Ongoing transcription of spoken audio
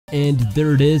and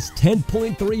there it is,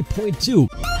 10.3.2.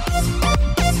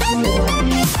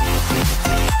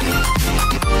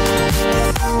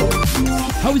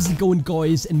 How is it going,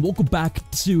 guys? And welcome back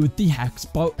to the hack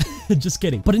spot. Just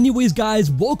kidding. But anyways, guys,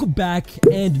 welcome back.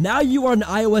 And now you are on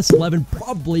iOS 11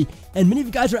 probably. And many of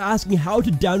you guys are asking how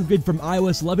to downgrade from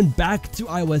iOS 11 back to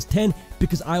iOS 10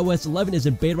 because iOS 11 is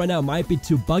in beta right now. It might be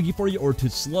too buggy for you or too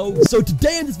slow. So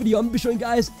today in this video, I'm going to be showing you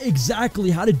guys exactly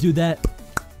how to do that.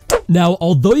 Now,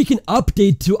 although you can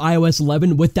update to iOS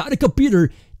 11 without a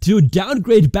computer, to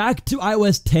downgrade back to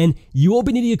iOS 10, you will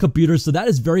be needing a computer, so that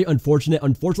is very unfortunate.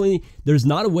 Unfortunately, there's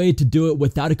not a way to do it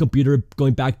without a computer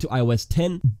going back to iOS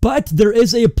 10. But there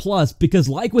is a plus, because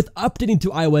like with updating to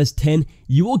iOS 10,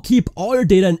 you will keep all your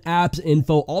data and apps,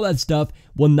 info, all that stuff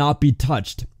will not be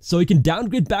touched. So you can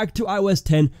downgrade back to iOS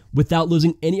 10 without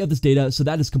losing any of this data, so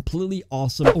that is completely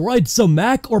awesome. Alright, so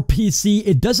Mac or PC,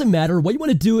 it doesn't matter. What you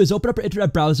want to do is open up your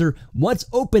internet browser. Once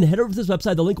open, head over to this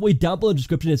website. The link will be down below in the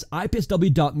description. It's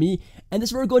IPSW.me, and this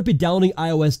is where we're going to be downloading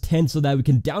iOS 10 so that we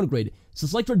can downgrade. So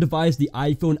select your device, the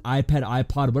iPhone, iPad,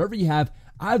 iPod, whatever you have.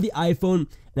 I have the iPhone,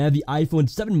 and I have the iPhone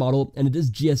 7 model, and it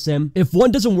is GSM. If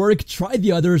one doesn't work, try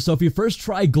the other. So if you first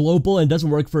try global and it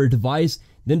doesn't work for your device,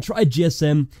 then try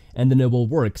GSM, and then it will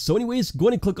work. So anyways, go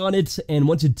ahead and click on it, and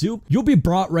once you do, you'll be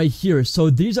brought right here.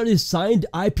 So these are the signed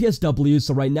IPSW.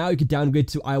 So right now, you can downgrade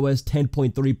to iOS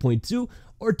 10.3.2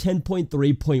 or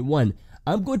 10.3.1.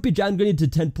 I'm going to be downgrading to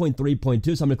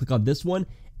 10.3.2, so I'm going to click on this one,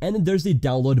 and then there's the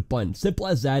download button. Simple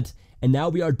as that. And now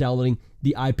we are downloading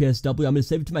the IPSW. I'm going to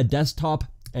save it to my desktop,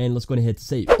 and let's go ahead and hit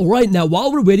save. Alright, now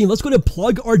while we're waiting, let's go ahead and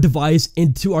plug our device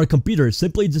into our computer.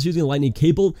 Simply just using a lightning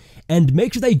cable, and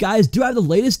make sure that you guys do have the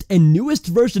latest and newest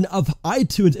version of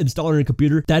iTunes installed on your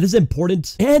computer. That is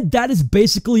important, and that is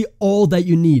basically all that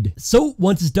you need. So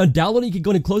once it's done downloading, you can go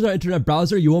ahead and close our internet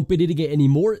browser. You won't be needing it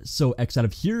anymore, so X out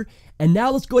of here. And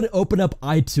now let's go ahead and open up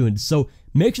iTunes. So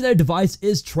make sure that your device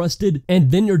is trusted,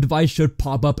 and then your device should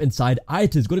pop up inside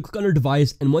iTunes. Go to click on your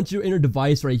device, and once you're in your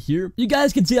device right here, you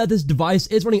guys can see that this device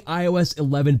is running iOS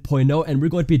 11.0, and we're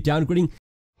going to be downgrading.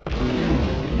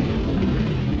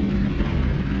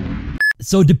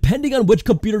 So depending on which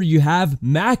computer you have,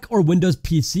 Mac or Windows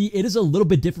PC, it is a little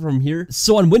bit different from here.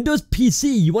 So on Windows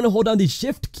PC, you want to hold down the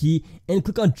Shift key and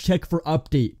click on check for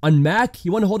update. On Mac,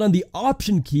 you want to hold down the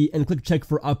Option key and click check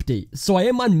for update. So I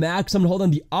am on Mac, so I'm going to hold down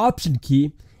the Option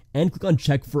key and click on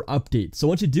check for update. So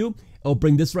once you do, it'll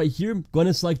bring this right here. Go ahead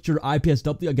and select your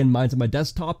IPSW. Again, mine's on my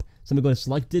desktop, so I'm going to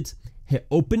select it, hit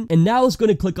open, and now it's going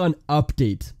to click on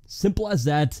update. Simple as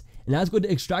that. And now it's going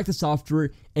to extract the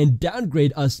software and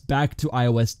downgrade us back to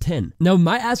iOS 10. Now, it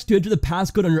might ask to enter the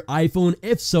passcode on your iPhone.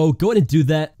 If so, go ahead and do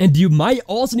that. And you might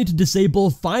also need to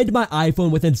disable Find My iPhone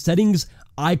within Settings,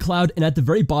 iCloud, and at the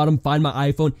very bottom, Find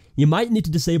My iPhone. You might need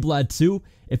to disable that too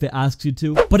if it asks you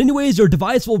to. But anyways, your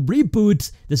device will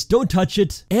reboot. Just don't touch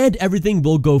it, and everything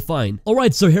will go fine.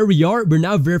 Alright, so here we are. We're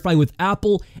now verifying with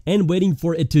Apple and waiting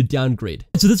for it to downgrade.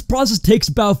 So this process takes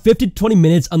about 50 to 20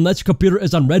 minutes unless your computer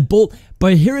is on Red Bull.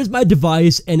 But here is my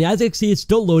device, and as you can see, it's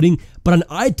still loading, but on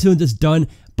iTunes it's done.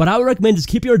 But I would recommend just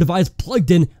keep your device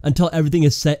plugged in until everything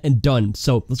is set and done.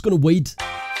 So let's go to wait.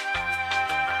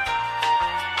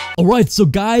 Alright, so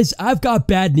guys, I've got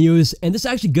bad news, and this is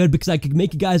actually good because I can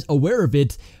make you guys aware of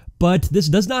it, but this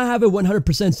does not have a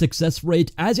 100% success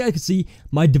rate. As you guys can see,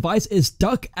 my device is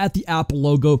stuck at the Apple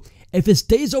logo. If it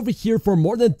stays over here for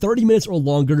more than 30 minutes or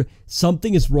longer,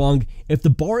 something is wrong. If the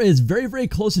bar is very, very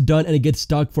close to done and it gets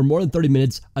stuck for more than 30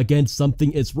 minutes, again,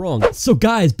 something is wrong. So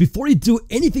guys, before you do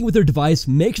anything with your device,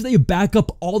 make sure that you back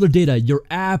up all the data, your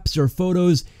apps, your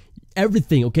photos,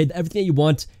 everything, okay? Everything that you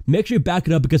want, make sure you back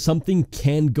it up because something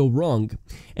can go wrong.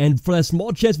 And for that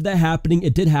small chance of that happening,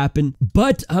 it did happen.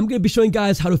 But I'm going to be showing you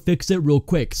guys how to fix it real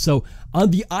quick. So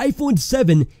on the iPhone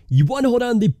 7, you want to hold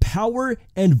on the power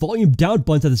and volume down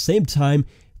buttons at the same time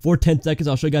for 10 seconds.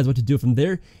 I'll show you guys what to do from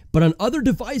there. But on other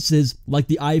devices, like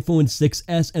the iPhone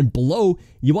 6s and below,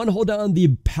 you want to hold down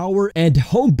the power and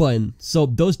home button. So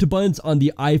those two buttons on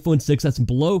the iPhone 6s and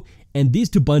below, and these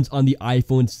two buttons on the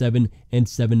iPhone 7 and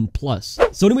 7 Plus.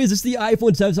 So anyways, this is the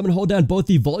iPhone 7, so I'm going to hold down both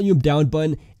the volume down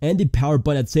button and the power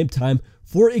button at the same time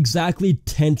for exactly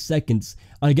 10 seconds.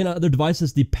 Again, on other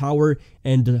devices, the power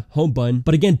and home button,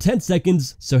 but again, 10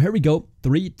 seconds. So here we go,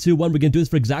 3, 2, 1, we're going to do this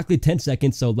for exactly 10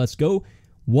 seconds, so let's go.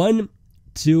 1,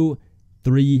 2,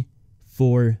 3,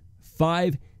 4,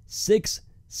 5, 6,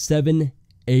 7,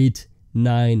 8,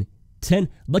 9, 10.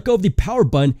 Let go of the power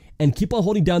button and keep on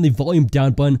holding down the volume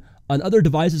down button. On other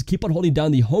devices, keep on holding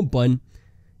down the home button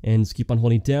and just keep on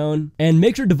holding down. And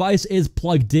make sure your device is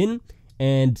plugged in,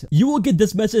 and you will get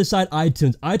this message inside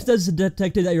iTunes. iTunes has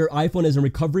detected that your iPhone is in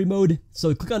recovery mode,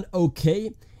 so click on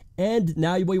OK. And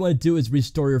now what you want to do is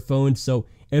restore your phone. So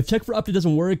if check for update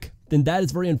doesn't work, then that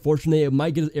is very unfortunate. It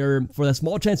might get an error. For that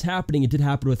small chance happening, it did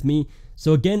happen with me.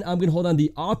 So again, I'm going to hold on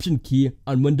the Option key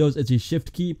on Windows. It's a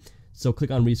Shift key. So click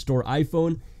on Restore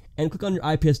iPhone and click on your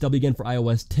IPSW again for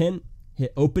iOS 10.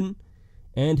 Hit Open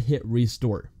and hit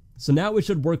Restore. So now it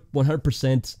should work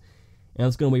 100%. And I'm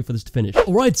just gonna wait for this to finish.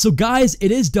 Alright, so guys,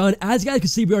 it is done. As you guys can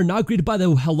see, we are not greeted by the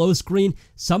hello screen.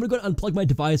 So I'm gonna go and unplug my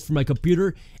device from my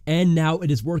computer, and now it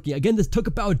is working. Again, this took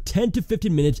about 10 to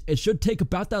 15 minutes. It should take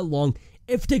about that long.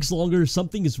 If it takes longer,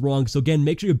 something is wrong. So again,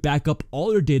 make sure you back up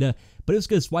all your data. But I'm just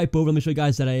gonna swipe over. Let me show you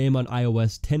guys that I am on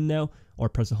iOS 10 now, or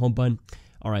press the home button.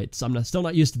 Alright, so I'm still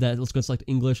not used to that. Let's go select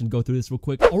English and go through this real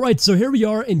quick. Alright, so here we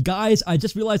are, and guys, I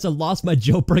just realized I lost my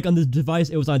jailbreak on this device.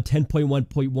 It was on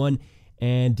 10.1.1,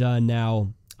 and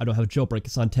now I don't have a jailbreak.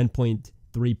 It's on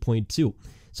 10.3.2.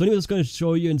 So anyway, it's going to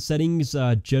show you in settings,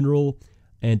 general,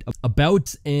 and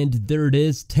about, and there it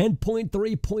is,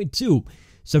 10.3.2.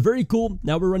 So very cool.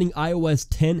 Now we're running iOS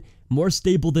 10, more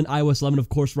stable than iOS 11, of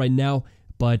course, right now.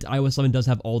 But iOS 11 does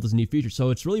have all those new features,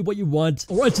 so it's really what you want.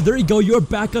 Alright, so there you go. You're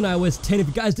back on iOS 10. If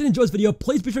you guys did enjoy this video,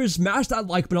 please be sure to smash that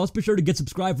like button. Also be sure to get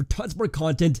subscribed for tons more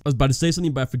content. I was about to say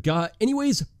something, but I forgot.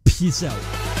 Anyways, peace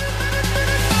out.